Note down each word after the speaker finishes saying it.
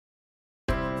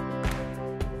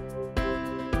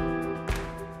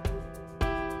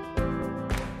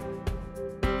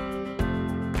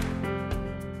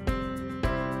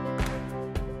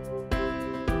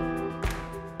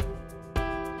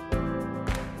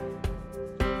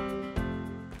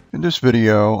In this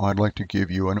video, I'd like to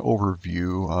give you an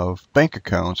overview of bank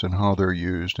accounts and how they're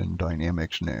used in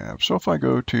Dynamics NAV. So if I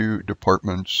go to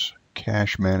Departments,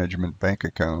 Cash Management Bank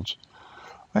Accounts,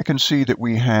 I can see that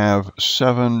we have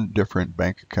 7 different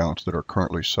bank accounts that are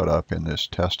currently set up in this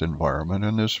test environment.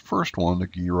 And this first one, the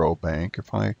Giro Bank,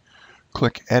 if I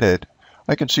click Edit,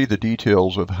 I can see the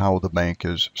details of how the bank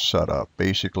is set up.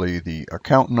 Basically, the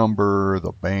account number,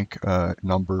 the bank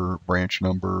number, branch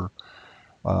number,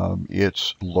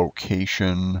 its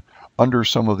location. Under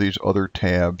some of these other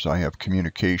tabs, I have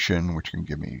communication, which can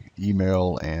give me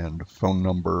email and phone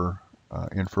number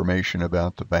information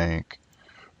about the bank.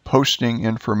 Posting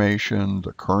information,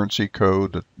 the currency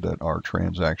code that our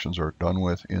transactions are done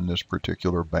with in this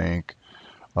particular bank.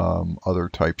 Other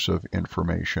types of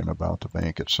information about the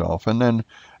bank itself. And then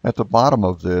at the bottom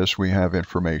of this, we have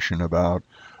information about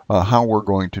how we're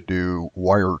going to do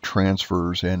wire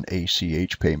transfers and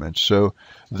ACH payments. So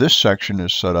this section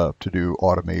is set up to do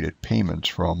automated payments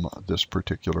from this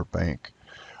particular bank.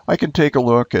 I can take a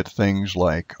look at things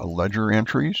like ledger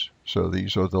entries. So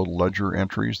these are the ledger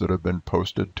entries that have been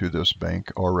posted to this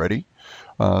bank already.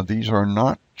 These are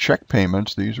not check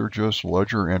payments. These are just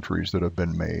ledger entries that have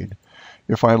been made.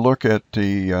 If I look at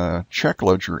the check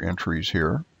ledger entries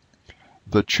here,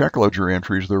 the check ledger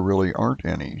entries, there really aren't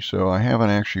any. So I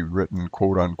haven't actually written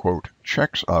quote-unquote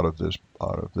checks out of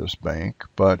this bank,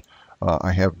 but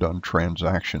I have done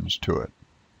transactions to it.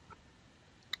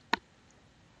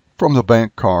 From the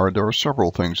bank card, there are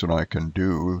several things that I can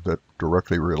do that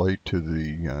directly relate to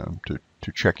the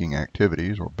to checking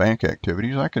activities or bank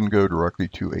activities. I can go directly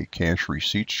to a cash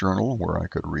receipts journal where I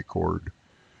could record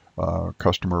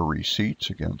customer receipts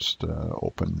against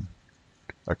open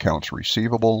accounts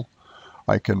receivable.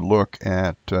 I can look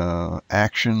at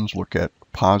actions, look at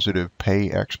positive pay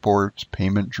exports,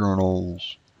 payment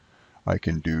journals. I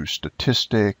can do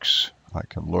statistics. I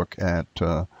can look at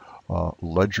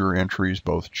ledger entries,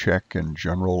 both check and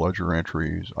general ledger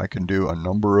entries. I can do a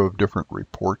number of different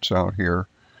reports out here.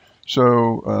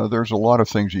 So there's a lot of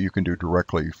things that you can do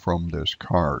directly from this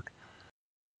card.